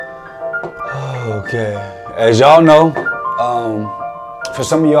Okay, as y'all know, for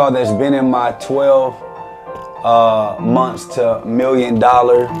some of y'all that's been in my 12 months to $1 million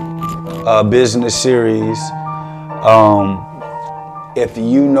business series, if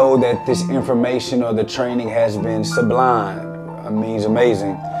you know that this information or the training has been sublime, it means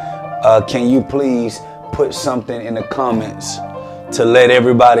amazing, can you please put something in the comments to let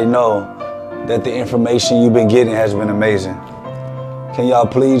everybody know that the information you've been getting has been amazing? Can y'all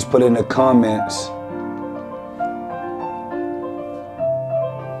please put in the comments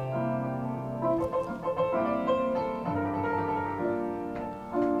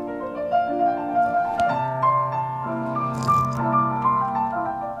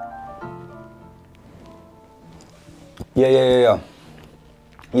Yeah.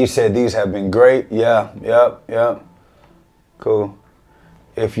 You said these have been great. Yeah. Cool.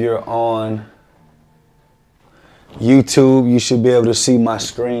 If you're on YouTube, you should be able to see my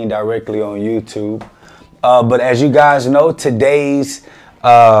screen directly on YouTube. But as you guys know, today's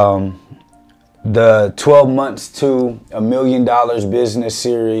the 12 months to $1 million business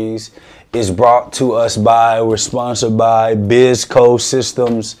series is brought to us by, we're sponsored by BizCo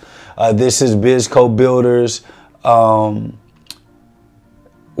Systems. This is BizCo Builders,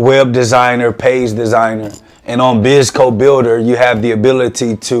 web designer, page designer. And on BizCo Builder, you have the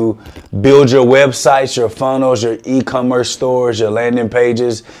ability to build your websites, your funnels, your e-commerce stores, your landing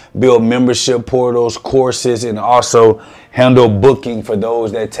pages, build membership portals, courses, and also handle booking for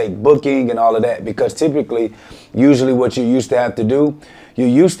those that take booking and all of that. Because typically, usually what you used to have to do, you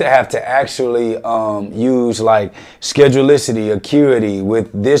used to have to actually use like Schedulicity, Acuity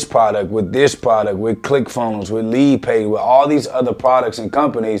with this product, with ClickFunnels, with LeadPage, with all these other products and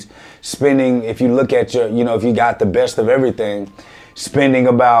companies spending, if you look at your, if you got the best of everything, spending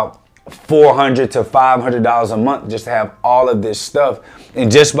about $400 to $500 a month just to have all of this stuff. And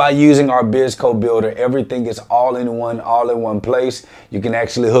just by using our BizCo Builder, everything is all in one place. You can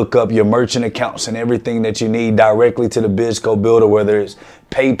actually hook up your merchant accounts and everything that you need directly to the BizCo Builder, whether it's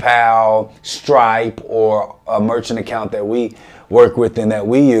PayPal, Stripe, or a merchant account that we work with and that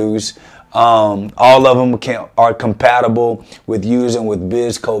we use. All of them are compatible with using with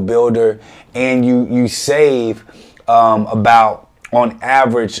BizCo Builder, and you save about, on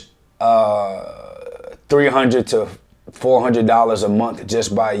average, $300 to $400 a month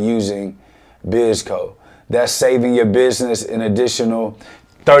just by using BizCo. That's saving your business an additional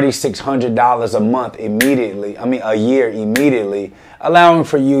 $3,600 a month immediately. A year immediately, allowing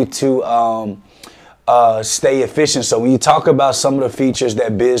for you to stay efficient. So when you talk about some of the features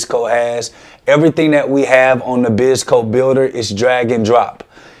that BizCo has, everything that we have on the BizCo Builder is drag and drop.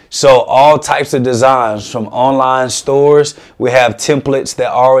 So all types of designs from online stores. We have templates that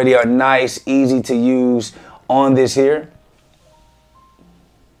already are nice, easy to use on this here.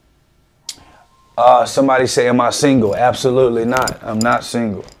 Somebody say, am I single? Absolutely not. I'm not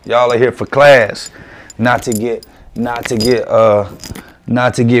single. Y'all are here for class, not to get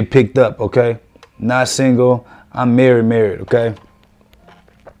picked up, okay? Not single. I'm married, okay?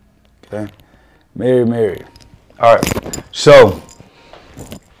 Okay. Married. All right. So,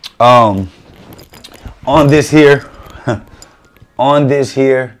 on this here,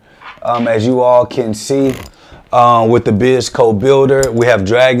 as you all can see, with the BizCo Builder, we have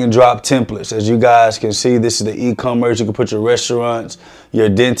drag and drop templates. As you guys can see, this is the e-commerce. You can put your restaurants, your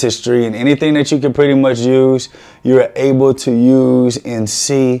dentistry, and anything that you can pretty much use, you're able to use and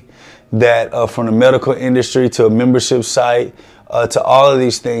see that from the medical industry to a membership site, to all of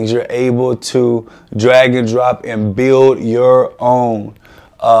these things, you're able to drag and drop and build your own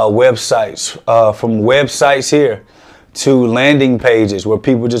websites, from websites here to landing pages where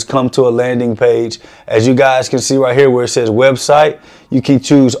people just come to a landing page. As you guys can see right here where it says website, you can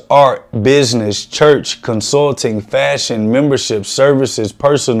choose art, business, church, consulting, fashion, membership, services,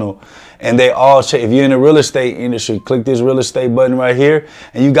 personal, and they all change. If you're in the real estate industry, click this real estate button right here,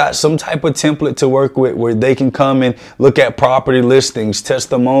 and you got some type of template to work with where they can come and look at property listings,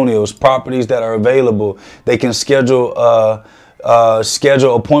 testimonials, properties that are available. They can schedule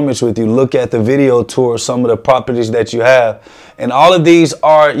appointments with you, look at the video tour of some of the properties that you have. And all of these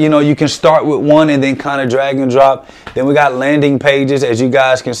are, you can start with one and then kind of drag and drop. Then we got landing pages. As you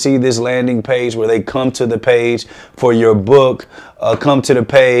guys can see, this landing page where they come to the page for your book, come to the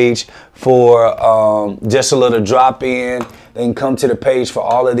page for just a little drop in. They can come to the page for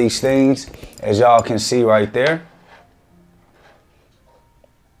all of these things, as y'all can see right there.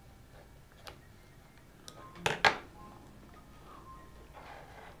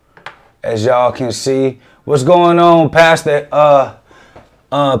 As y'all can see, what's going on, Pastor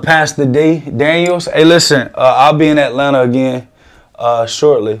Daniels? Hey, listen, I'll be in Atlanta again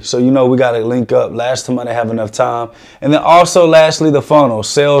shortly. So, you know, we got to link up. Last time I didn't have enough time. And then also, lastly, the funnel,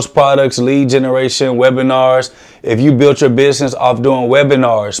 sales, products, lead generation, webinars. If you built your business off doing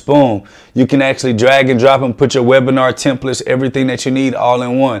webinars, boom, you can actually drag and drop and put your webinar templates, everything that you need all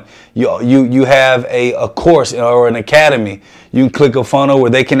in one. You have a course or an academy. You can click a funnel where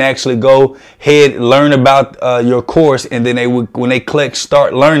they can actually go ahead, learn about your course, and then when they click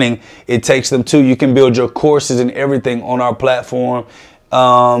start learning, it takes them to, you can build your courses and everything on our platform.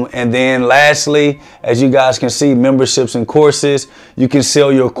 And then lastly, as you guys can see, memberships and courses, you can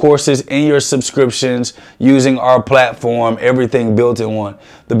sell your courses and your subscriptions using our platform, everything built in one.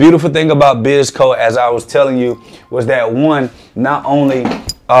 The beautiful thing about BizCo, as I was telling you, was that one, not only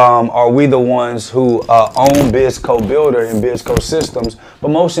are we the ones who own BizCo Builder and BizCo Systems, but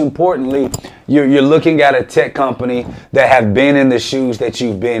most importantly, you're looking at a tech company that have been in the shoes that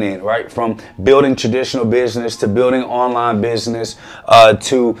you've been in, right? From building traditional business to building online business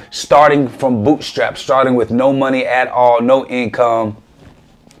to starting from bootstrap, starting with no money at all, no income,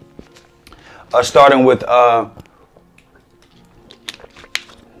 starting with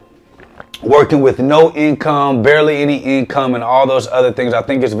working with no income, barely any income, and all those other things. I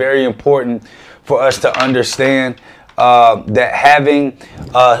think it's very important for us to understand that having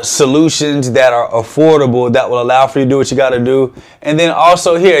solutions that are affordable, that will allow for you to do what you got to do. And then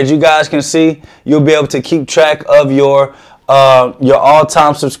also here, as you guys can see, you'll be able to keep track of your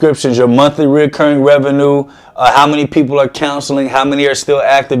all-time subscriptions, your monthly recurring revenue, how many people are counseling, how many are still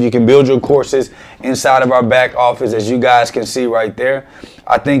active. You can build your courses inside of our back office, as you guys can see right there.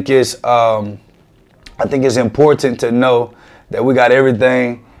 I think it's important to know that we got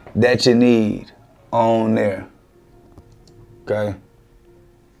everything that you need on there. Okay.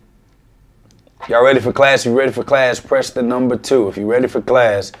 Y'all ready for class? If you're ready for class, press the number 2. If you're ready for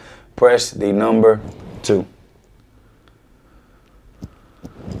class, press the number 2.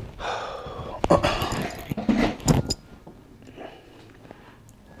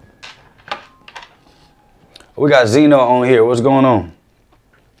 We got Zeno on here. What's going on?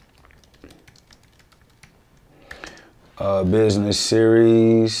 Business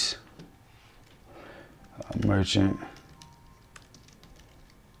series, merchant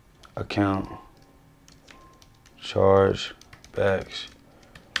account, charge backs.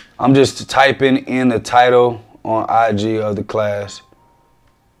 I'm just typing in the title on IG of the class.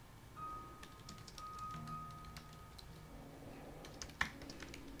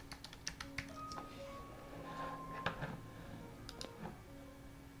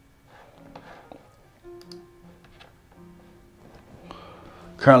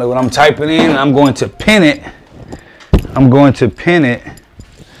 Currently what I'm typing in, I'm going to pin it. I'm going to pin it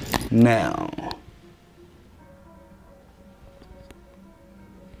now.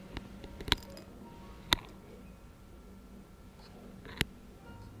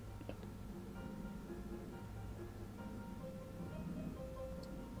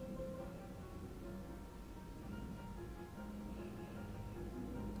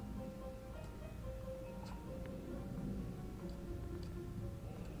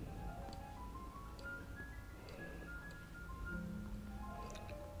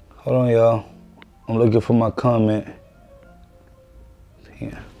 Hold on, y'all. I'm looking for my comment.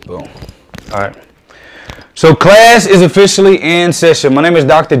 Yeah, boom. All right. So class is officially in session. My name is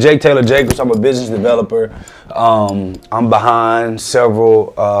Dr. Jake Taylor Jacobs. I'm a business developer. I'm behind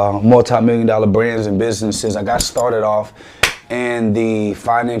several multi-million-dollar brands and businesses. I got started off in the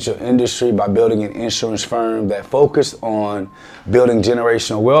financial industry by building an insurance firm that focused on building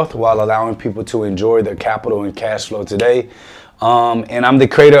generational wealth while allowing people to enjoy their capital and cash flow today. And I'm the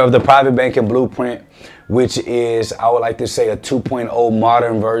creator of the Private Banking Blueprint, which is, I would like to say, a 2.0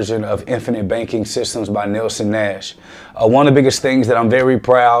 modern version of Infinite Banking Systems by Nelson Nash. One of the biggest things that I'm very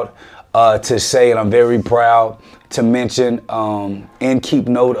proud to say, and I'm very proud to mention and keep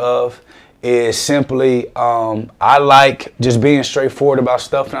note of, is simply I like just being straightforward about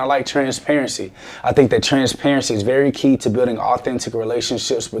stuff, and I like transparency. I think that transparency is very key to building authentic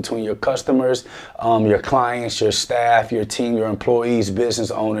relationships between your customers, your clients, your staff, your team, your employees,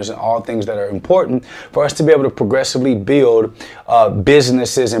 business owners, and all things that are important for us to be able to progressively build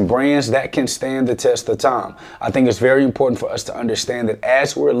businesses and brands that can stand the test of time. I think it's very important for us to understand that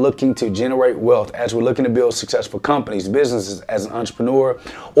as we're looking to generate wealth, as we're looking to build successful companies, businesses, as an entrepreneur,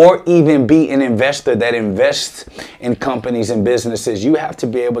 or even be an investor that invests in companies and businesses, you have to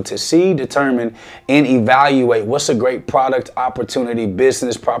be able to see, determine, and evaluate what's a great product, opportunity,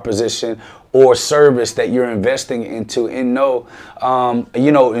 business proposition, or service that you're investing into, and know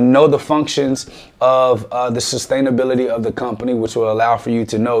the functions of the sustainability of the company, which will allow for you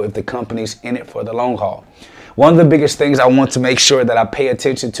to know if the company's in it for the long haul. One of the biggest things I want to make sure that I pay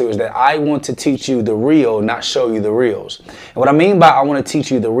attention to is that I want to teach you the real, not show you the reels. And what I mean by I want to teach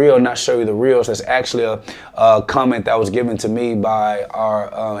you the real, not show you the reels, that's actually a comment that was given to me by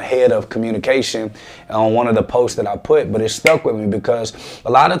our head of communication on one of the posts that I put, but it stuck with me because a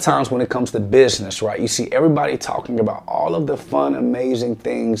lot of times when it comes to business, right, you see everybody talking about all of the fun, amazing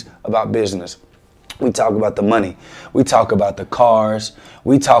things about business. We talk about the money. We talk about the cars.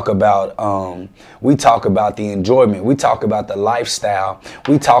 We talk about the enjoyment. We talk about the lifestyle.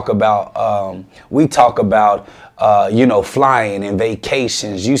 We talk about flying and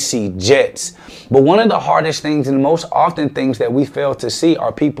vacations. You see jets. But one of the hardest things and most often things that we fail to see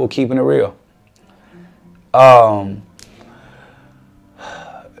are people keeping it real.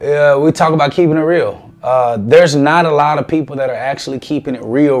 We talk about keeping it real. There's not a lot of people that are actually keeping it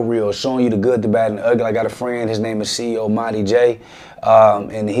real, showing you the good, the bad, and the ugly. I got a friend, his name is CEO Monty J,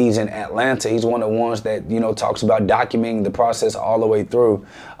 and he's in Atlanta. He's one of the ones that, talks about documenting the process all the way through,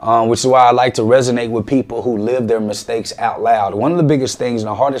 which is why I like to resonate with people who live their mistakes out loud. One of the biggest things and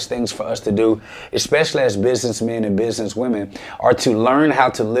the hardest things for us to do, especially as businessmen and businesswomen, are to learn how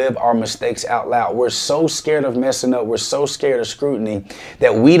to live our mistakes out loud. We're so scared of messing up. We're so scared of scrutiny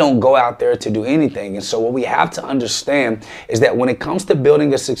that we don't go out there to do anything. And so what we have to understand is that when it comes to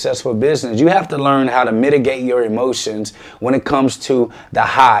building a successful business, you have to learn how to mitigate your emotions when it comes to the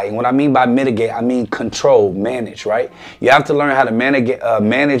high. And what I mean by mitigate, I mean control, manage, right? You have to learn how to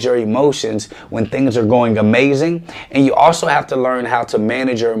manage your emotions when things are going amazing. And you also have to learn how to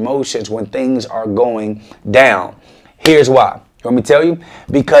manage your emotions when things are going down. Here's why. Let me tell you,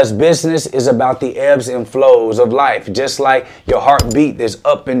 because business is about the ebbs and flows of life. Just like your heartbeat is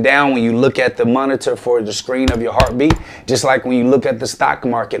up and down when you look at the monitor for the screen of your heartbeat, just like when you look at the stock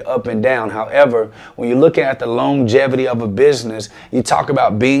market up and down. However, when you look at the longevity of a business, you talk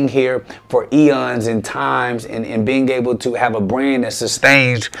about being here for eons and times and being able to have a brand that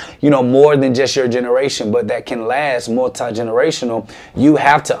sustains, more than just your generation, but that can last multi-generational. You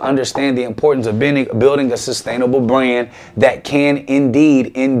have to understand the importance of building a sustainable brand that can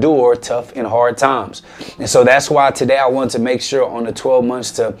indeed endure tough and hard times. And so that's why today I wanted to make sure on the 12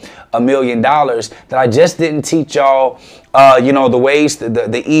 months to $1 million that I just didn't teach y'all the ways,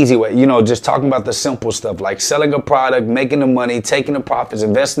 the easy way, just talking about the simple stuff like selling a product, making the money, taking the profits,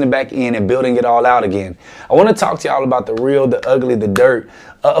 investing it back in and building it all out again. I want to talk to y'all about the real, the ugly, the dirt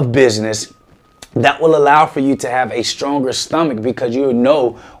of business that will allow for you to have a stronger stomach because you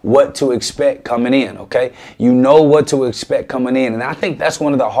know what to expect coming in, okay? You know what to expect coming in. And I think that's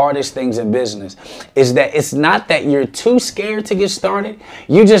one of the hardest things in business is that it's not that you're too scared to get started.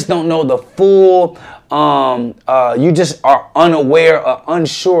 You just don't know the full, you just are unaware or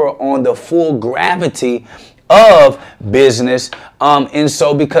unsure on the full gravity of business. And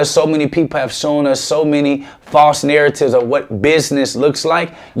so because so many people have shown us so many false narratives of what business looks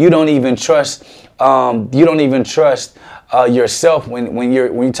like, you don't even trust yourself when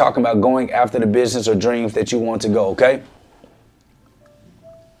you're talking about going after the business or dreams that you want to go, okay?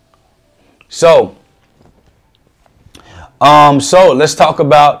 So let's talk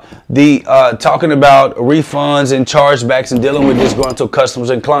about talking about refunds and chargebacks and dealing with disgruntled customers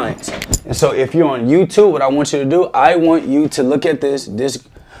and clients. And so if you're on YouTube, what I want you to do, I want you to look at this.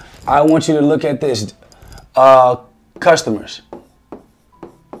 I want you to look at this, customers.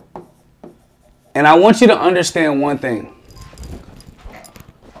 And I want you to understand one thing.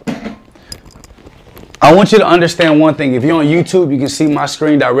 I want you to understand one thing. If you're on YouTube, you can see my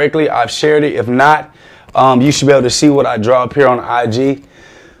screen directly. I've shared it. If not, you should be able to see what I draw up here on IG.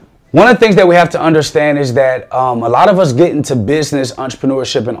 One of the things that we have to understand is that a lot of us get into business,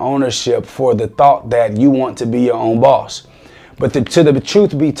 entrepreneurship, and ownership for the thought that you want to be your own boss. But to the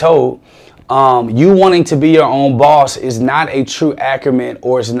truth be told, you wanting to be your own boss is not a true accurate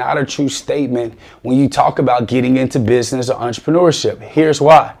or it's not a true statement when you talk about getting into business or entrepreneurship. Here's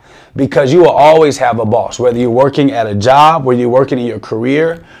why. Because you will always have a boss, whether you're working at a job, whether you're working in your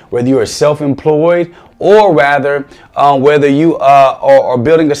career, whether you are self-employed, or rather, whether you are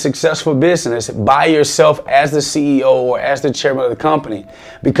building a successful business by yourself as the CEO or as the chairman of the company.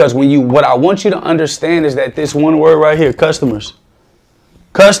 Because what I want you to understand is that this one word right here, customers.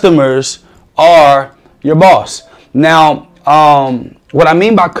 Customers are your boss. Now, what I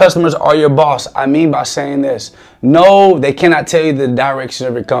mean by customers are your boss, I mean by saying this. No, they cannot tell you the direction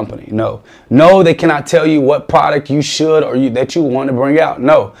of your company. No, they cannot tell you what product you should or that you want to bring out.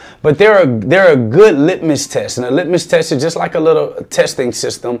 No, but they're a good litmus test, and a litmus test is just like a little testing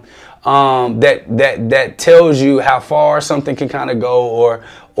system that tells you how far something can kind of go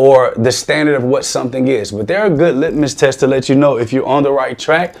or the standard of what something is. But they're a good litmus test to let you know if you're on the right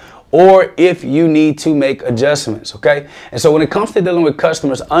track or if you need to make adjustments, okay? And so when it comes to dealing with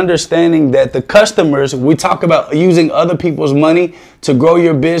customers, understanding that the customers, we talk about using other people's money to grow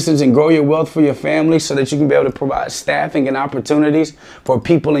your business and grow your wealth for your family so that you can be able to provide staffing and opportunities for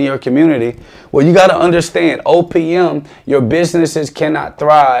people in your community. Well, you got to understand, OPM, your businesses cannot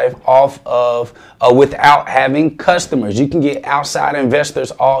thrive off of without having customers. You can get outside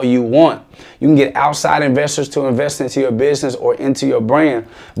investors all you want. You can get outside investors to invest into your business or into your brand.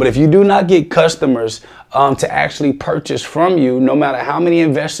 But if you do not get customers to actually purchase from you, no matter how many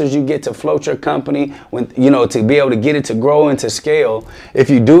investors you get to float your company, when to be able to get it to grow and to scale, if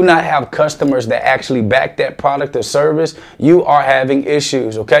you do not have customers that actually back that product or service, you are having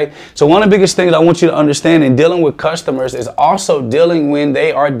issues, okay? So one of the biggest things I want you to understand in dealing with customers is also dealing when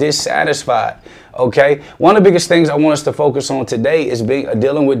they are dissatisfied. Okay, one of the biggest things I want us to focus on today is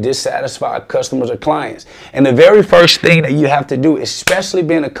dealing with dissatisfied customers or clients. And the very first thing that you have to do, especially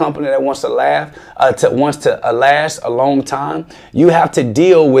being a company that wants to last a long time, you have to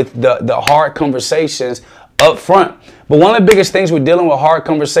deal with the hard conversations up front. But one of the biggest things with dealing with hard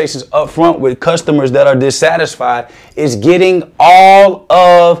conversations up front with customers that are dissatisfied is getting all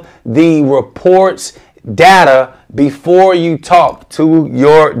of the reports, data, before you talk to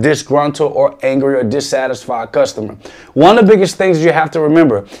your disgruntled or angry or dissatisfied customer. One of the biggest things you have to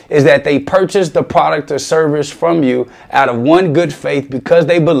remember is that they purchased the product or service from you out of one, good faith, because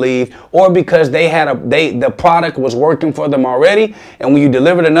they believed, or because the product was working for them already. And when you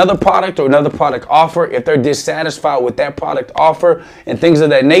delivered another product or another product offer, if they're dissatisfied with that product offer and things of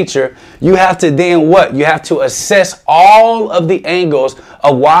that nature, you have to then what? You have to assess all of the angles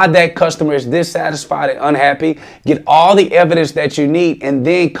of why that customer is dissatisfied and unhappy. Get all the evidence that you need and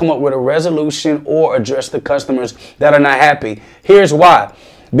then come up with a resolution or address the customers that are not happy. Here's why.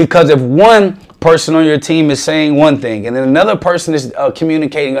 Because if one person on your team is saying one thing and then another person is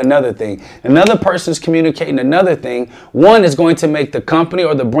communicating another thing, another person is communicating another thing, one is going to make the company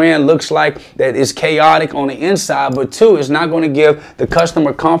or the brand looks like that is chaotic on the inside, but two, is not going to give the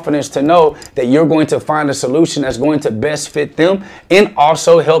customer confidence to know that you're going to find a solution that's going to best fit them and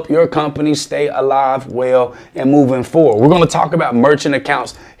also help your company stay alive, well, and moving forward. We're going to talk about merchant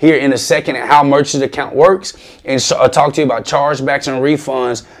accounts here in a second and how merchant account works, and talk to you about chargebacks and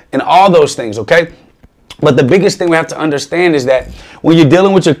refunds and all those things, okay? But the biggest thing we have to understand is that when you're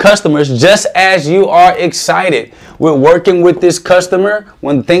dealing with your customers, just as you are excited with working with this customer,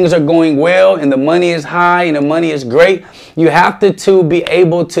 when things are going well and the money is high and the money is great, you have to be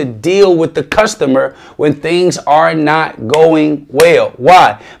able to deal with the customer when things are not going well.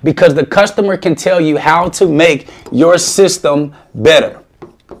 Why? Because the customer can tell you how to make your system better.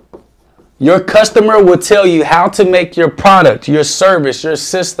 Your customer will tell you how to make your product, your service, your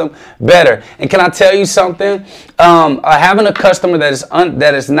system better. And can I tell you something? Having a customer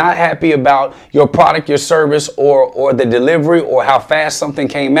that is not happy about your product, your service, or the delivery, or how fast something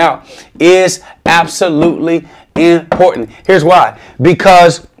came out is absolutely important. Here's why.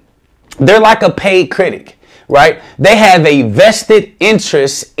 Because they're like a paid critic. Right? They have a vested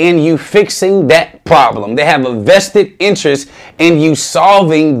interest in you fixing that problem. They have a vested interest in you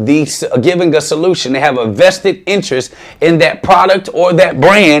solving giving a solution. They have a vested interest in that product or that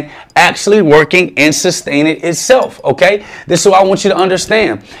brand actually working and sustaining itself. Okay? This is what I want you to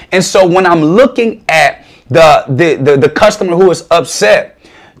understand. And so when I'm looking at the customer who is upset,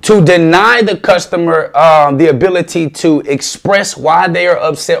 to deny the customer the ability to express why they are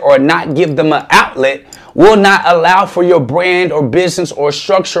upset or not give them an outlet will not allow for your brand or business or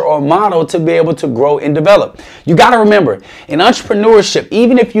structure or model to be able to grow and develop. You got to remember, in entrepreneurship,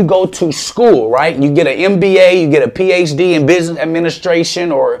 even if you go to school, right, you get an MBA, you get a PhD in business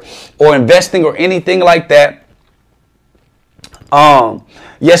administration or investing or anything like that,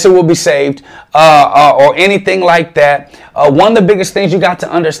 yes, it will be saved, or anything like that. One of the biggest things you got to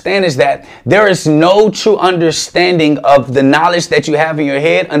understand is that there is no true understanding of the knowledge that you have in your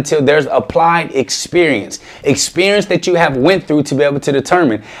head until there's applied experience that you have went through to be able to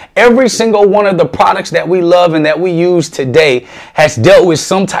determine. Every single one of the products that we love and that we use today has dealt with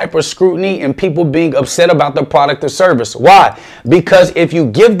some type of scrutiny and people being upset about the product or service. Why? Because if you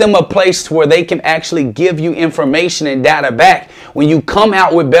give them a place where they can actually give you information and data back, when you come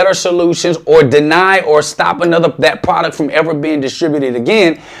out with better solutions or deny or stop that product from ever being distributed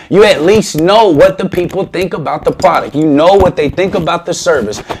again, you at least know what the people think about the product. You know what they think about the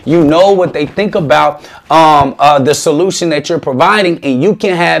service. You know what they think about the solution that you're providing, and you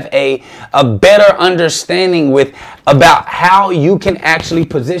can have a better understanding about how you can actually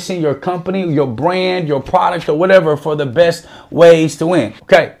position your company, your brand, your product, or whatever for the best ways to win.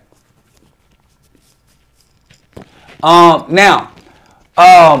 Okay. Now,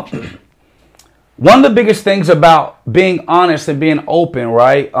 One of the biggest things about being honest and being open,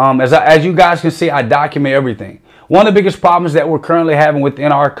 right? As you guys can see, I document everything. One of the biggest problems that we're currently having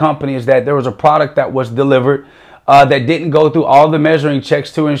within our company is that there was a product that was delivered that didn't go through all the measuring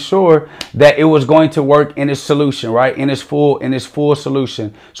checks to ensure that it was going to work in its solution, right? In its full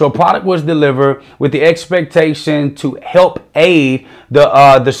solution. So a product was delivered with the expectation to help aid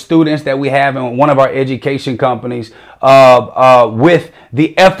the students that we have in one of our education companies with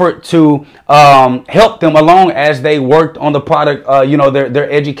the effort to help them along as they worked on the product,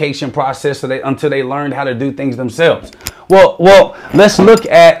 their education process, until they learned how to do things themselves. Well, let's look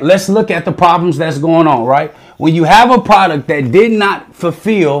at the problems that's going on, right? When you have a product that did not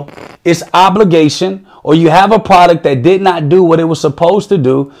fulfill its obligation, or you have a product that did not do what it was supposed to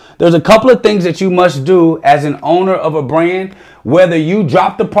do, there's a couple of things that you must do as an owner of a brand. Whether you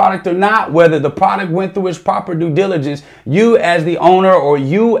drop the product or not, whether the product went through its proper due diligence, you as the owner, or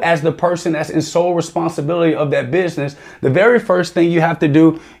you as the person that's in sole responsibility of that business, the very first thing you have to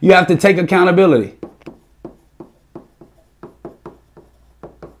do, you have to take accountability.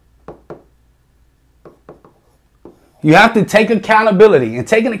 You have to take accountability, and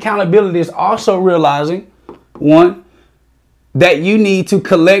taking accountability is also realizing, one, that you need to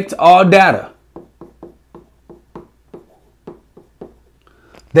collect all data.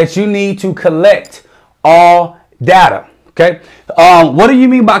 That you need to collect all data. Okay. What do you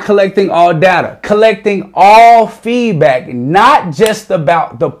mean by collecting all data? Collecting all feedback, not just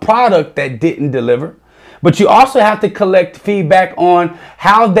about the product that didn't deliver, but you also have to collect feedback on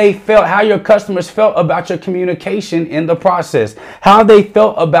how they felt, how your customers felt about your communication in the process, how they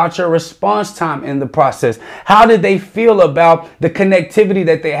felt about your response time in the process. How did they feel about the connectivity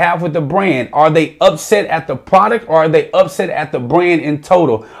that they have with the brand? Are they upset at the product, or are they upset at the brand in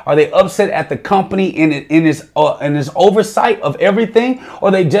total? Are they upset at the company in its oversight of everything, or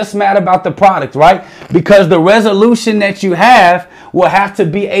are they just mad about the product, right? Because the resolution that you have will have to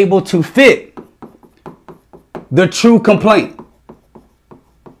be able to fit the true complaint.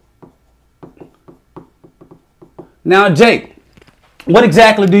 Now, Jake, what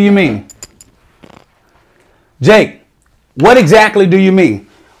exactly do you mean? Jake, what exactly do you mean?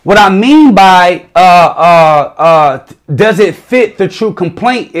 What I mean by does it fit the true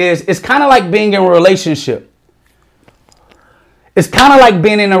complaint is, it's kind of like being in a relationship. It's kind of like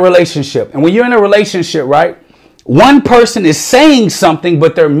being in a relationship. And when you're in a relationship, right, one person is saying something,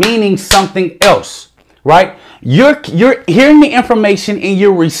 but they're meaning something else, right? You're hearing the information and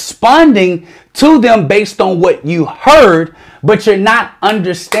you're responding to them based on what you heard, but you're not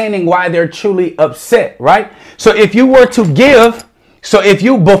understanding why they're truly upset, right? So if you were to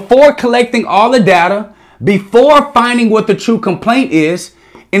before collecting all the data, before finding what the true complaint is,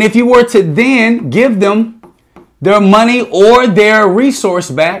 and if you were to then give them their money or their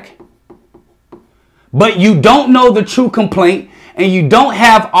resource back, but you don't know the true complaint and you don't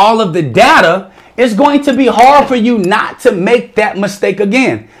have all of the data, it's going to be hard for you not to make that mistake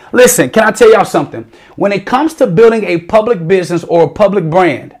again. Listen, can I tell y'all something? When it comes to building a public business or a public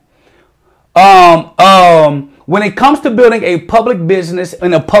brand, when it comes to building a public business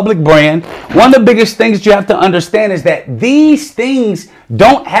and a public brand, one of the biggest things you have to understand is that these things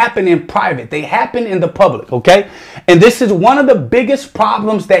don't happen in private. They happen in the public, okay? And this is one of the biggest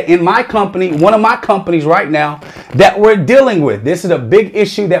problems that in my company, one of my companies right now, that we're dealing with. This is a big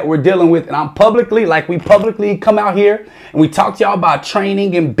issue that we're dealing with. And I'm publicly, like we publicly come out here and we talk to y'all about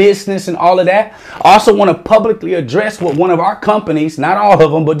training and business and all of that. I also want to publicly address what one of our companies, not all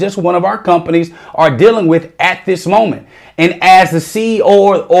of them, but just one of our companies are dealing with at this moment. And as the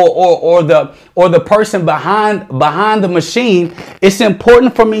CEO or the person behind the machine, it's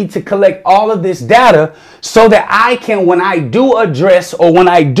important for me to collect all of this data so that I can, when I do address or when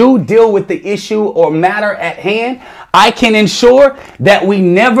I do deal with the issue or matter at hand, I can ensure that we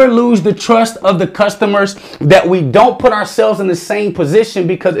never lose the trust of the customers, that we don't put ourselves in the same position,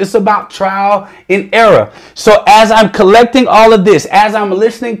 because it's about trial and error. So as I'm collecting all of this, as I'm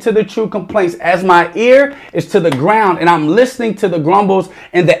listening to the true complaints, as my ear is to the ground and I'm listening to the grumbles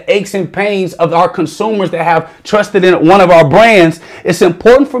and the aches and pains of our consumers that have trusted in one of our brands, it's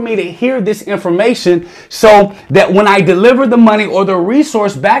important for me to hear this information so that when I deliver the money or the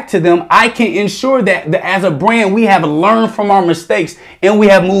resource back to them, I can ensure that as a brand, we have learned from our mistakes and we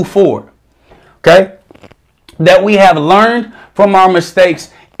have moved forward. Okay? That we have learned from our mistakes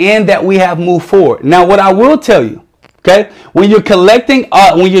and that we have moved forward. Now, what I will tell you, Okay, when you're collecting,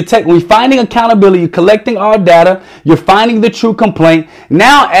 when you're finding accountability, you're collecting all data, you're finding the true complaint.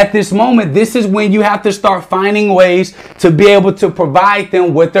 Now, at this moment, this is when you have to start finding ways to be able to provide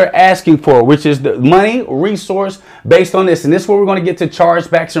them what they're asking for, which is the money, resource based on this. And this is where we're going to get to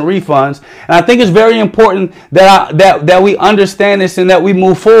chargebacks and refunds. And I think it's very important that we understand this and that we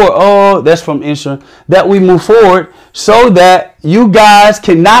move forward. Oh, that's from insurance. That we move forward so that you guys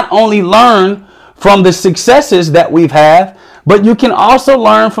can not only learn from the successes that we've had, but you can also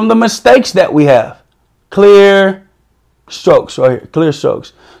learn from the mistakes that we have. Clear strokes right here, clear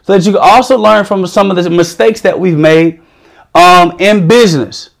strokes. So that you can also learn from some of the mistakes that we've made in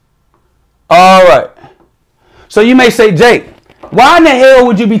business. All right. So you may say, Jake, why in the hell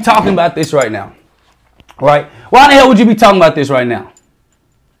would you be talking about this right now? Right? Why in the hell would you be talking about this right now?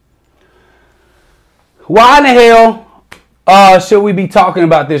 Why in the hell should we be talking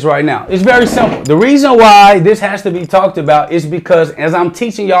about this right now? It's very simple. The reason why this has to be talked about is because as I'm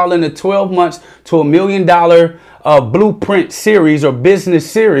teaching y'all in the 12 months to $1 million blueprint series or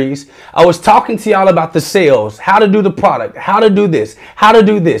business series, I was talking to y'all about the sales, how to do the product, how to do this, how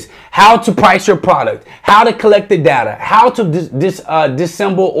to price your product, how to collect the data, how to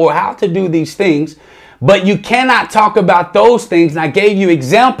disassemble or how to do these things. But you cannot talk about those things. And I gave you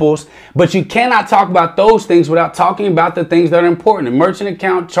examples, but you cannot talk about those things without talking about the things that are important. Merchant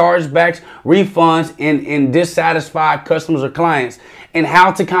account, chargebacks, refunds, and dissatisfied customers or clients, and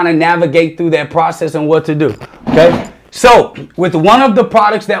how to kind of navigate through that process and what to do. Okay. So with one of the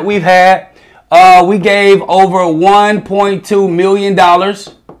products that we've had, we gave over $1.2 million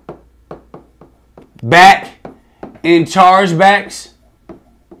back in chargebacks,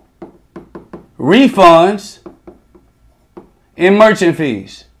 refunds, and merchant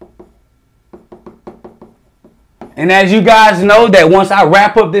fees. And as you guys know, that once I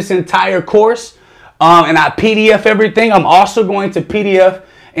wrap up this entire course and I PDF everything, I'm also going to PDF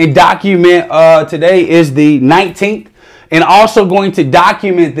and document, today is the 19th, and also going to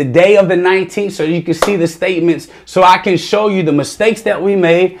document the day of the 19th so you can see the statements, so I can show you the mistakes that we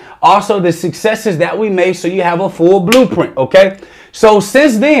made, also the successes that we made, so you have a full blueprint. Okay. So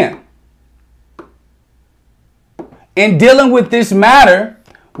since then, in dealing with this matter,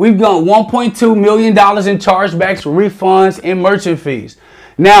 we've got $1.2 million in chargebacks, refunds, and merchant fees.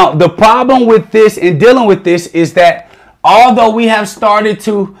 Now, the problem with this and dealing with this is that although we have started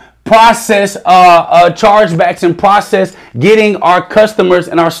to process chargebacks and process getting our customers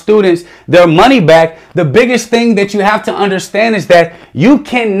and our students their money back, the biggest thing that you have to understand is that you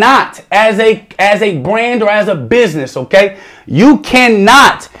cannot, as a brand or as a business, okay, you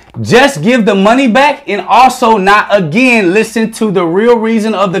cannot just give the money back and also not again listen to the real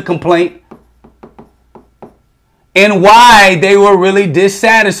reason of the complaint and why they were really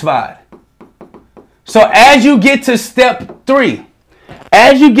dissatisfied. So as you get to step 3,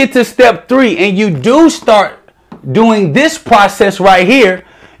 and you do start doing this process right here,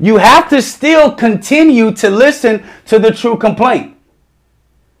 you have to still continue to listen to the true complaint.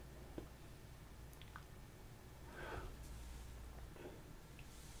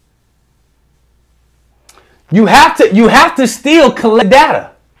 You have to still collect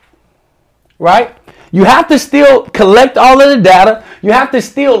data, right? You have to still collect all of the data. You have to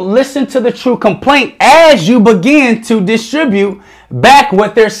still listen to the true complaint as you begin to distribute back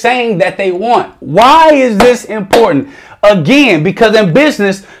what they're saying that they want. Why is this important? Again, because in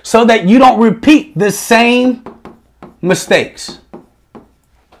business, so that you don't repeat the same mistakes.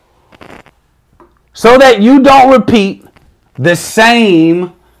 So that you don't repeat the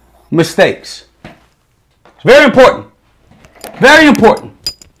same mistakes. It's very important. Very important.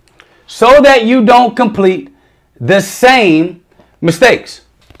 So that you don't complete the same mistakes.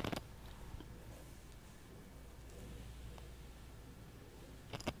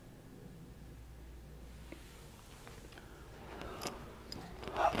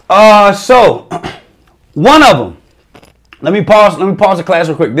 So one of them, let me pause the class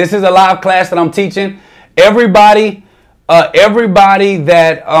real quick. This is a live class that I'm teaching. Everybody that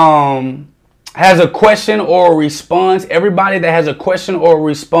has a question or a response, everybody that has a question or a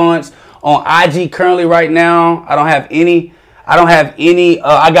response on IG currently right now, I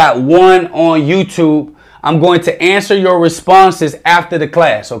got one on YouTube. I'm going to answer your responses after the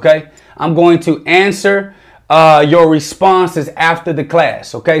class, okay? I'm going to answer your responses after the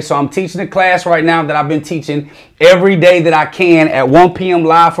class, okay? So I'm teaching the class right now that I've been teaching every day that I can at 1 p.m.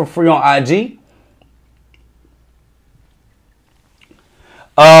 live for free on IG.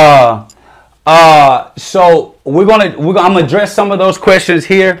 So I'm gonna address some of those questions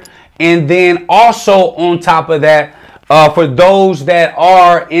here, and then also on top of that, for those that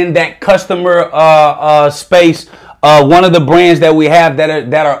are in that customer space one of the brands that we have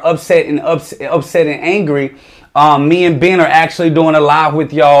that are upset and angry. Me and Ben are actually doing a live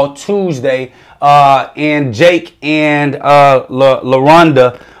with y'all Tuesday, and Jake and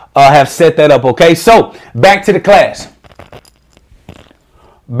LaRonda have set that up. Okay, so back to the class.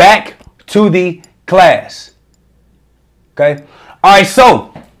 Back to the class. Okay. All right.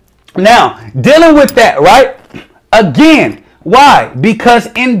 So now dealing with that, right? Again, why? Because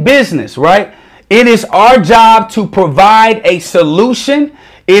in business, right? It is our job to provide a solution.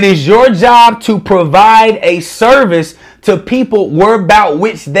 It is your job to provide a service to people whereabout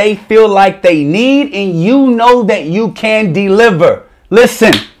which they feel like they need, and you know that you can deliver.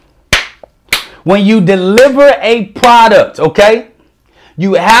 Listen, when you deliver a product, okay,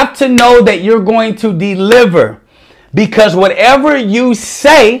 you have to know that you're going to deliver, because whatever you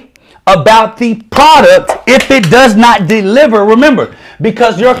say about the product, if it does not deliver, remember,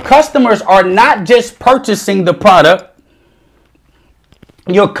 because your customers are not just purchasing the product.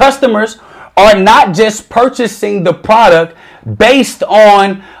 Your customers are not just purchasing the product based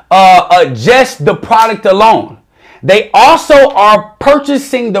on just the product alone. They also are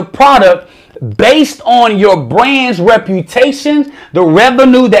purchasing the product based on your brand's reputation, the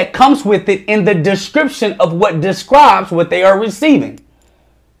revenue that comes with it, and the description of what describes what they are receiving.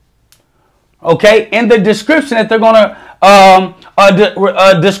 Okay, in the description that they're going to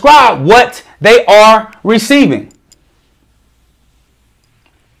describe what they are receiving.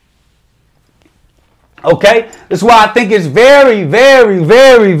 Okay, that's why I think it's very, very,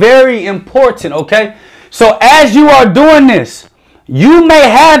 very, very important. Okay, so as you are doing this, you may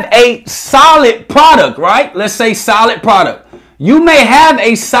have a solid product, right? Let's say solid product. You may have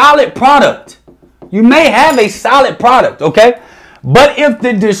a solid product. You may have a solid product, okay? But if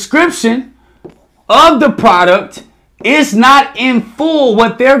the description of the product is not in full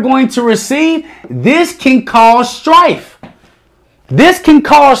what they're going to receive, this can cause strife. This can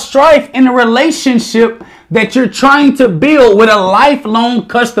cause strife in a relationship that you're trying to build with a lifelong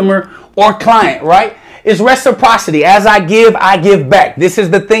customer or client, right? It's reciprocity. As I give back. This is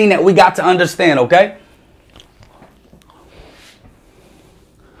the thing that we got to understand, okay?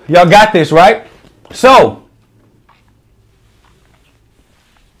 Y'all got this, right? So,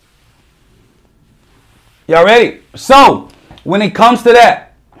 y'all ready? So, when it comes to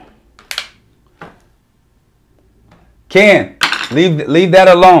that, Ken, leave that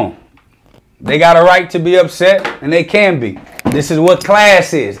alone. They got a right to be upset, and they can be. This is what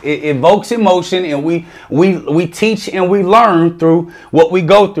class is. It evokes emotion, and we teach and we learn through what we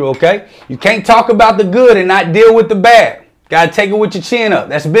go through, okay? You can't talk about the good and not deal with the bad. Got to take it with your chin up.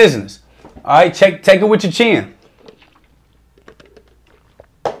 That's business. All right, take it with your chin.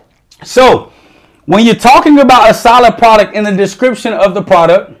 So, when you're talking about a solid product in the description of the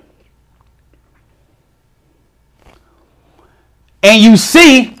product, and you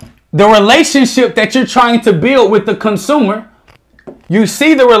see the relationship that you're trying to build with the consumer, you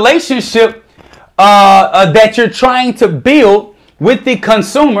see the relationship that you're trying to build with the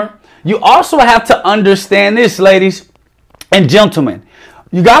consumer, you also have to understand this, ladies and gentlemen.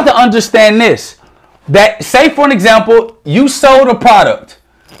 You got to understand this. That, say for an example, you sold a product,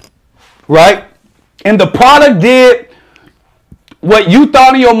 right? And the product did what you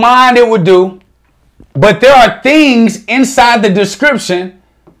thought in your mind it would do, but there are things inside the description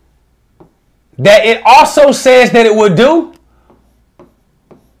that it also says that it would do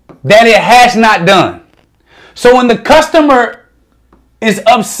that it has not done. So when the customer is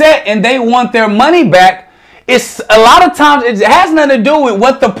upset and they want their money back, it's a lot of times it has nothing to do with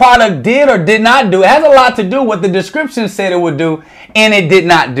what the product did or did not do. It has a lot to do with what the description said it would do and it did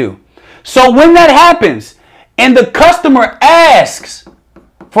not do. So when that happens and the customer asks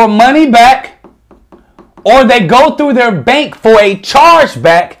for money back, or they go through their bank for a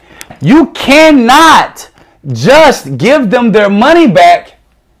chargeback, you cannot just give them their money back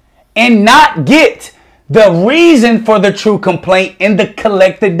and not get the reason for the true complaint in the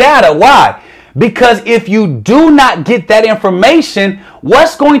collected data. Why? Because if you do not get that information,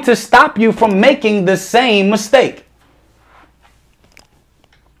 what's going to stop you from making the same mistake?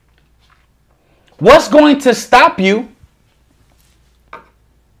 What's going to stop you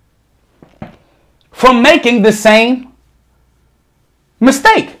from making the same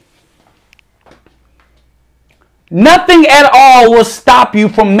mistake? Nothing at all will stop you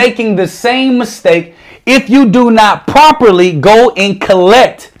from making the same mistake if you do not properly go and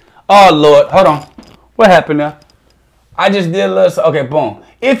collect. Oh, Lord. Hold on. What happened now? I just did a little. Okay, boom.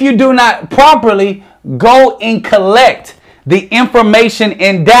 If you do not properly go and collect the information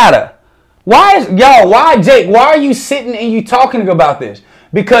and data. Why, Jake, why are you sitting and you talking about this?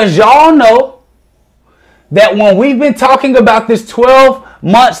 Because y'all know that when we've been talking about this 12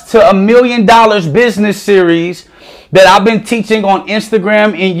 months to $1 million business series that I've been teaching on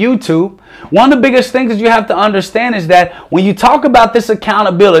Instagram and YouTube, one of the biggest things that you have to understand is that when you talk about this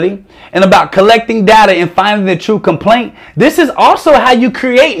accountability and about collecting data and finding the true complaint, this is also how you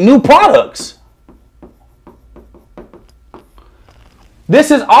create new products. This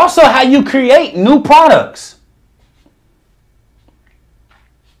is also how you create new products.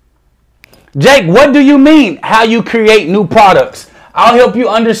 Jake, what do you mean how you create new products? I'll help you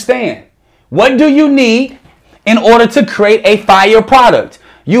understand. What do you need in order to create a fire product?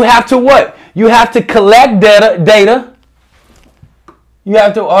 You have to what? You have to collect data. You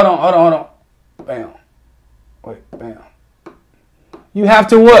have to, hold on. Bam. Wait, bam. You have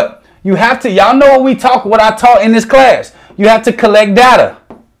to what? You have to, y'all know what I taught in this class. You have to collect data.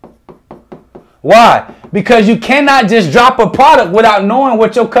 Why? Because you cannot just drop a product without knowing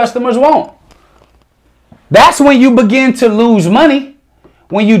what your customers want. That's when you begin to lose money,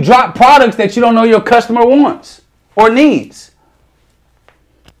 when you drop products that you don't know your customer wants or needs.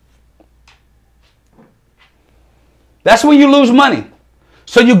 That's when you lose money.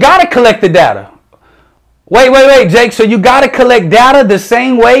 So you got to collect the data. Wait, Jake. So you got to collect data the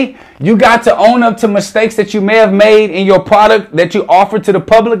same way you got to own up to mistakes that you may have made in your product that you offer to the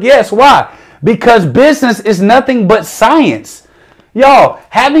public? Yes. Why? Because business is nothing but science. Y'all,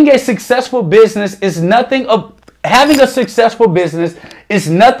 having a successful business is nothing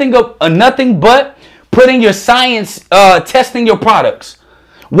but putting your science, testing your products.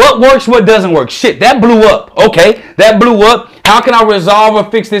 What works, what doesn't work? Shit, that blew up. Okay, that blew up. How can I resolve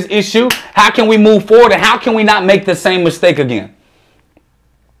or fix this issue? How can we move forward? And how can we not make the same mistake again?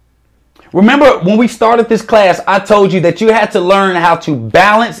 Remember when we started this class, I told you that you had to learn how to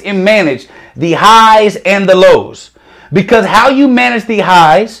balance and manage the highs and the lows. Because how you manage the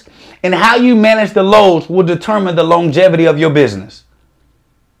highs and how you manage the lows will determine the longevity of your business.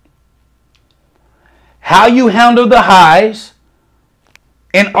 How you handle the highs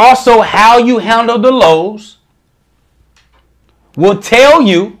and also how you handle the lows will tell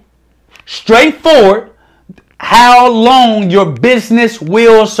you straightforward how long your business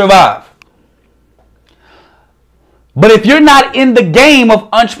will survive. But if you're not in the game of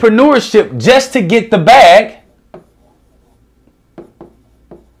entrepreneurship just to get the bag,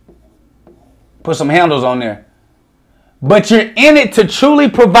 put some handles on there, but you're in it to truly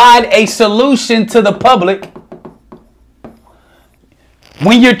provide a solution to the public,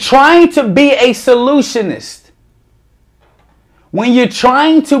 when you're trying to be a solutionist,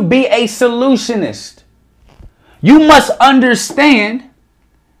 you must understand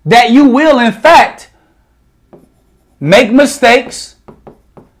that you will, in fact, make mistakes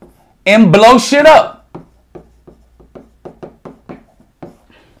and blow shit up.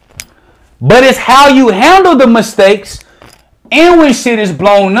 But it's how you handle the mistakes and when shit is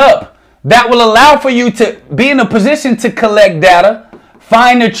blown up that will allow for you to be in a position to collect data,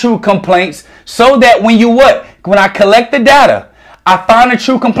 find the true complaints, so that when I collect the data, I find the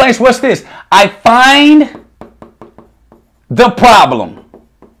true complaints. What's this? I find the problem.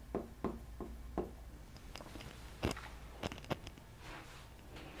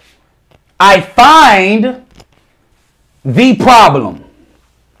 I find the problem.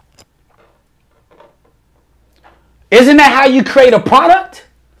 Isn't that how you create a product?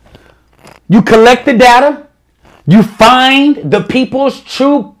 You collect the data. You find the people's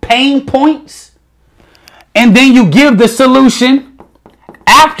true pain points. And then you give the solution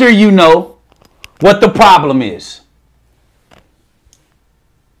after you know what the problem is.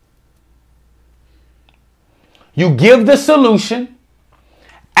 You give the solution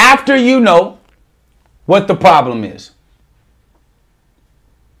after you know what the problem is.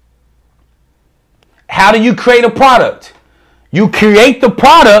 How do you create a product? You create the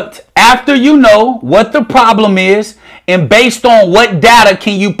product after you know what the problem is, and based on what data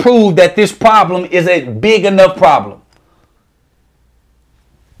can you prove that this problem is a big enough problem.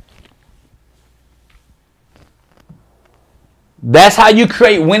 That's how you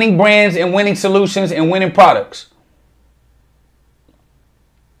create winning brands and winning solutions and winning products.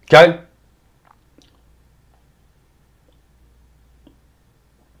 Okay?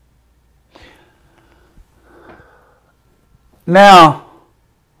 Now,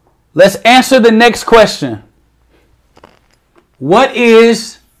 let's answer the next question. What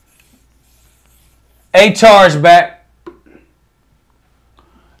is a chargeback?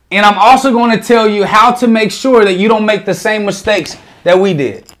 And I'm also going to tell you how to make sure that you don't make the same mistakes that we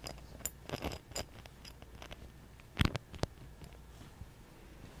did.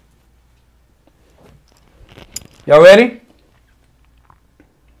 Y'all ready?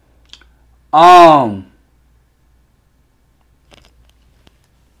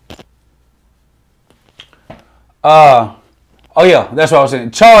 Oh yeah, that's what I was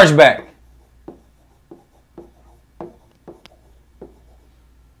saying. Chargeback.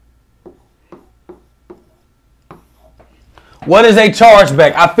 What is a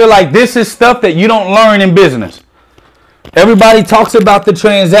chargeback? I feel like this is stuff that you don't learn in business. Everybody talks about the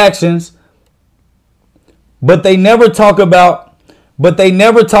transactions, but they never talk about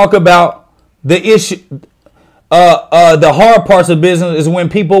the issue. The hard parts of business is when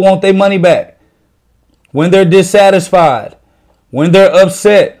people want their money back, when they're dissatisfied, when they're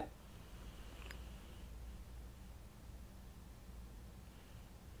upset.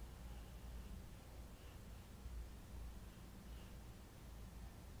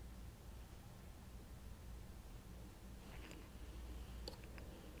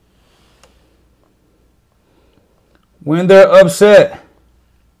 When they're upset.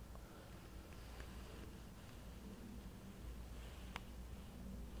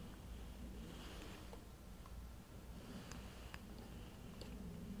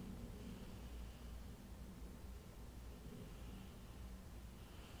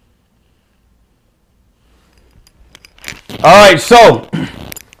 All right, so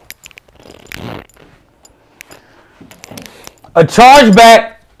a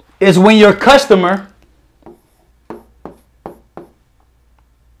chargeback is when your customer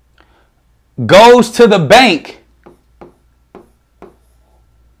goes to the bank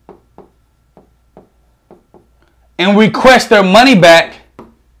and requests their money back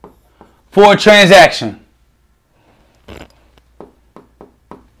for a transaction.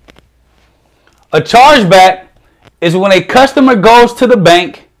 A chargeback is when a customer goes to the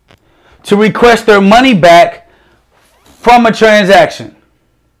bank to request their money back from a transaction.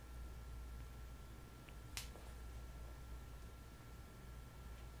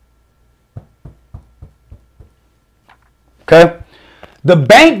 Okay? The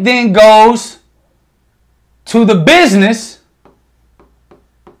bank then goes to the business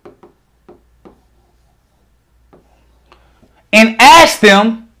and asks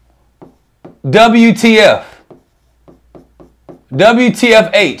them WTF.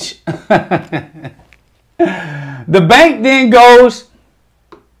 WTFH. The bank then goes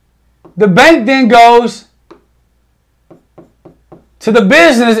to the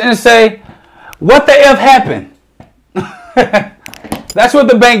business and say, what the F happened? That's what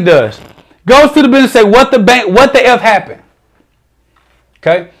the bank does. Goes to the business and say, what the F happened?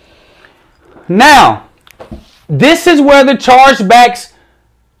 Okay. Now, this is where the chargebacks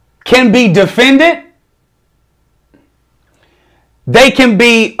can be defended. They can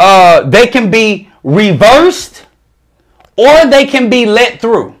be reversed, or they can be let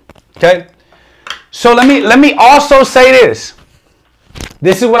through. Okay. So let me also say this.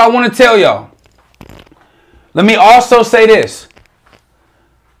 This is what I want to tell y'all. Let me also say this.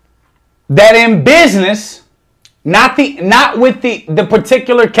 That in business, not with the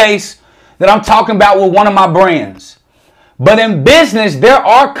particular case that I'm talking about with one of my brands, but in business, there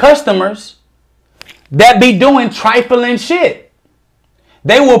are customers that be doing trifling shit.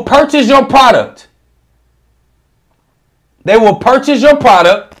 They will purchase your product. They will purchase your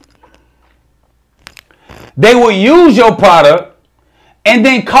product. They will use your product and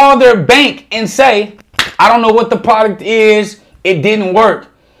then call their bank and say, I don't know what the product is. It didn't work.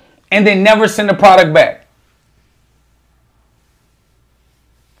 And they never send the product back.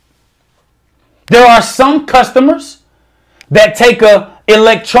 There are some customers that take an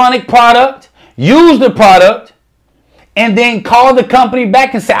electronic product, use the product, and then call the company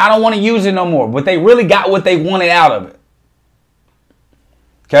back and say, I don't want to use it no more. But they really got what they wanted out of it.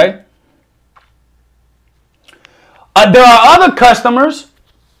 Okay? There are other customers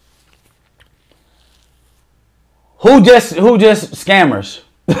who just scammers.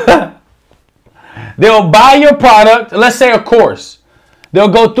 They'll buy your product, let's say a course. They'll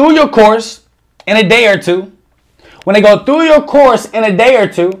go through your course in a day or two. When they go through your course in a day or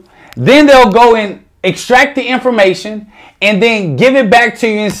two, then they'll go and extract the information and then give it back to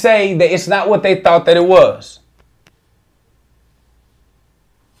you and say that it's not what they thought that it was.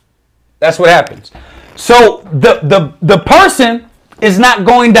 That's what happens. So the person is not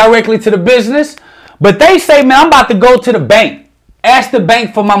going directly to the business, but they say, man, I'm about to go to the bank. Ask the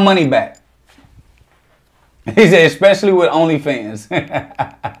bank for my money back. He said, especially with OnlyFans.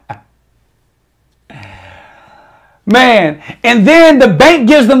 Man, and then the bank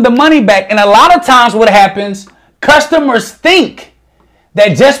gives them the money back. And a lot of times what happens, customers think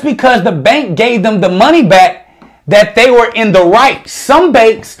that just because the bank gave them the money back, that they were in the right. Some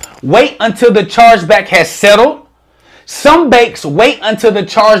banks wait until the chargeback has settled. Some banks wait until the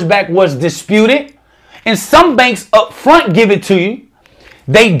chargeback was disputed. And some banks up front give it to you.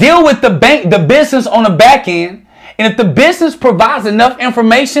 They deal with the business on the back end. And if the business provides enough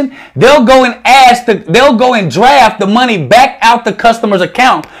information, they'll go and draft the money back out the customer's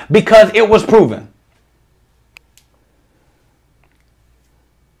account because it was proven.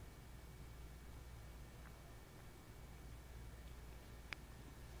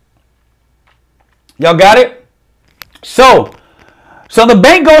 Y'all got it? So the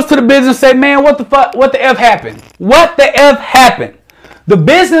bank goes to the business and say, man, what the fuck? What the F happened? What the F happened? The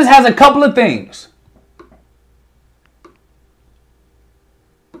business has a couple of things.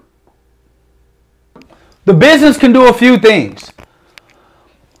 The business can do a few things.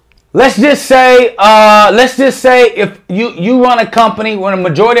 Let's just say if you run a company where the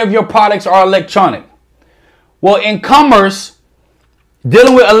majority of your products are electronic. Well, in commerce,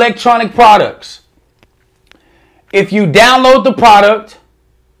 dealing with electronic products, if you download the product,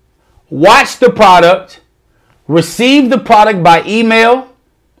 watch the product, receive the product by email,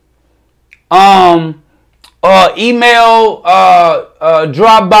 Dropbox,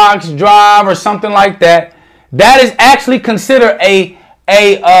 Drive, or something like that, that is actually considered a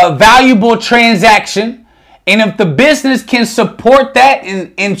valuable transaction. And if the business can support that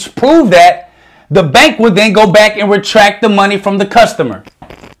and prove that, the bank would then go back and retract the money from the customer.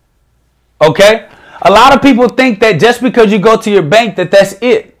 Okay? A lot of people think that just because you go to your bank that's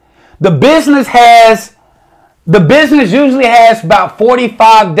it. The business usually has about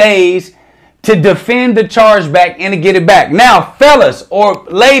 45 days to defend the chargeback and to get it back. Now, fellas or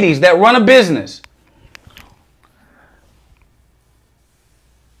ladies that run a business,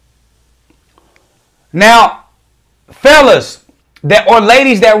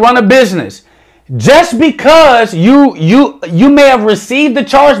 just because you may have received the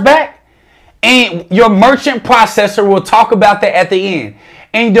chargeback, and your merchant processor will talk about that at the end,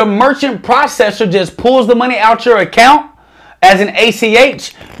 and the merchant processor just pulls the money out your account as an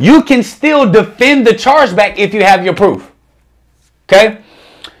ACH, you can still defend the chargeback if you have your proof. Okay?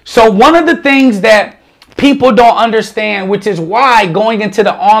 So one of the things that people don't understand, which is why going into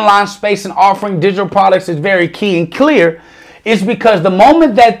the online space and offering digital products is very key and clear, is because the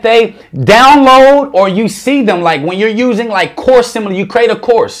moment that they download or you see them, like when you're using like Course Similar, you create a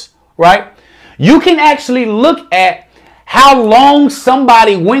course, right? You can actually look at how long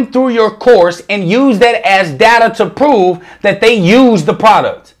somebody went through your course and use that as data to prove that they use the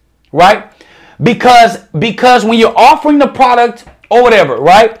product, right? Because when you're offering the product or whatever,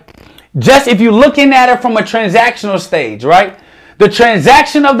 right? Just if you're looking at it from a transactional stage, right? The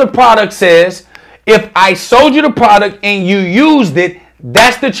transaction of the product says, if I sold you the product and you used it,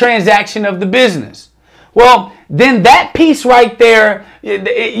 that's the transaction of the business. Well, then that piece right there,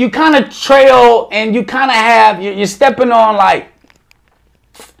 you kind of trail and you kind of have, you're stepping on like,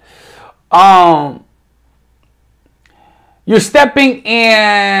 you're stepping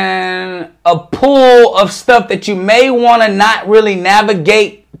in a pool of stuff that you may want to not really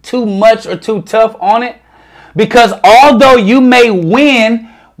navigate too much or too tough on it. Because although you may win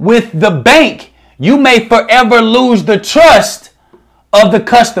with the bank, you may forever lose the trust of the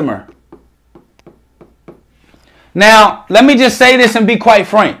customer. Now, let me just say this and be quite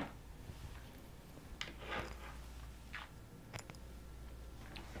frank.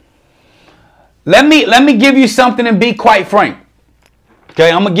 Let me give you something and be quite frank.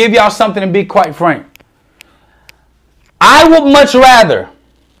 Okay, I'm going to give y'all something and be quite frank. I would much rather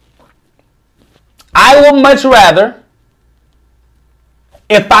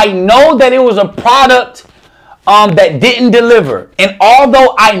if I know that it was a product that didn't deliver, and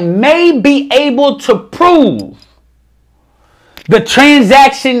although I may be able to prove the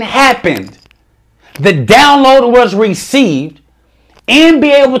transaction happened, the download was received, and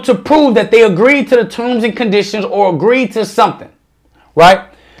be able to prove that they agreed to the terms and conditions or agreed to something, right?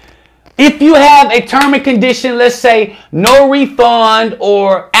 If you have a term and condition, let's say no refund,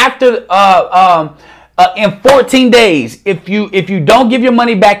 or after in 14 days, if you don't give your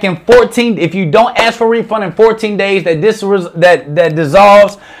money back in 14, if you don't ask for a refund in 14 days, that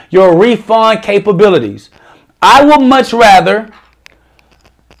dissolves your refund capabilities. I would much rather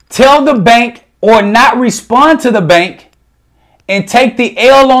tell the bank or not respond to the bank and take the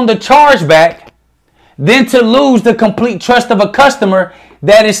L on the chargeback than to lose the complete trust of a customer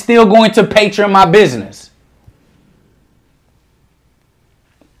that is still going to patron my business.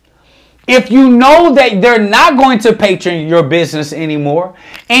 If you know that they're not going to patron your business anymore,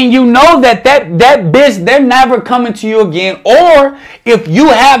 and you know that business, they're never coming to you again, or if you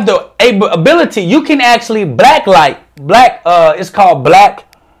have the ability, you can actually it's called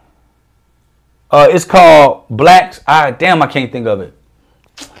damn, I can't think of it.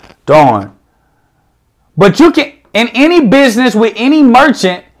 Darn. But you can, in any business with any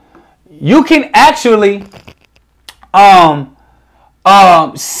merchant, you can actually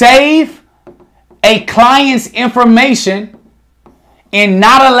save a client's information and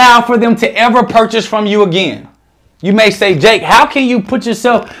not allow for them to ever purchase from you again. You may say, Jake, how can you put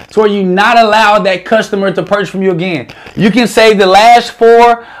yourself to where you not allow that customer to purchase from you again? You can save the last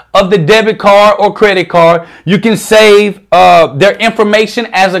 4 of the debit card or credit card. You can save their information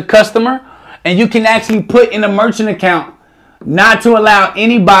as a customer, and you can actually put in a merchant account not to allow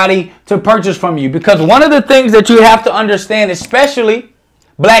anybody to purchase from you. Because one of the things that you have to understand, especially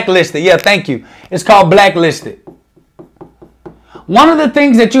blacklisted. Yeah, thank you. It's called blacklisted. One of the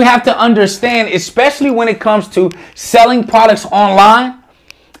things that you have to understand, especially when it comes to selling products online,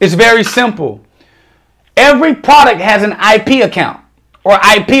 is very simple. Every product has an IP account or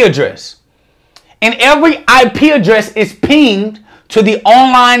IP address. And every IP address is pinged to the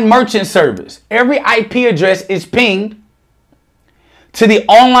online merchant service. Every IP address is pinged to the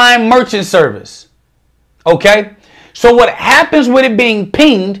online merchant service. Okay? So what happens with it being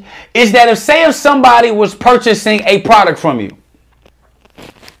pinged is that if somebody was purchasing a product from you,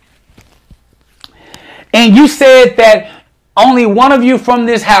 and you said that only one of you from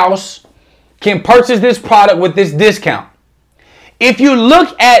this house can purchase this product with this discount. If you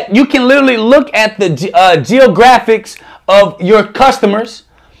you can literally look at the geographics of your customers.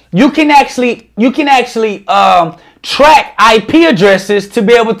 You can actually track IP addresses to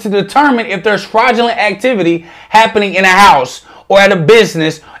be able to determine if there's fraudulent activity happening in a house or at a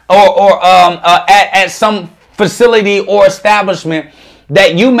business or at some facility or establishment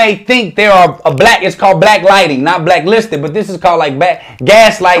that you may think there are it's called black lighting, not blacklisted, but this is called like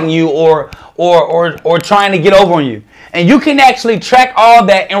gaslighting you or trying to get over on you. And you can actually track all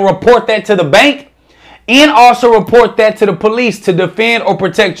that and report that to the bank and also report that to the police to defend or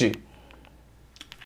protect you.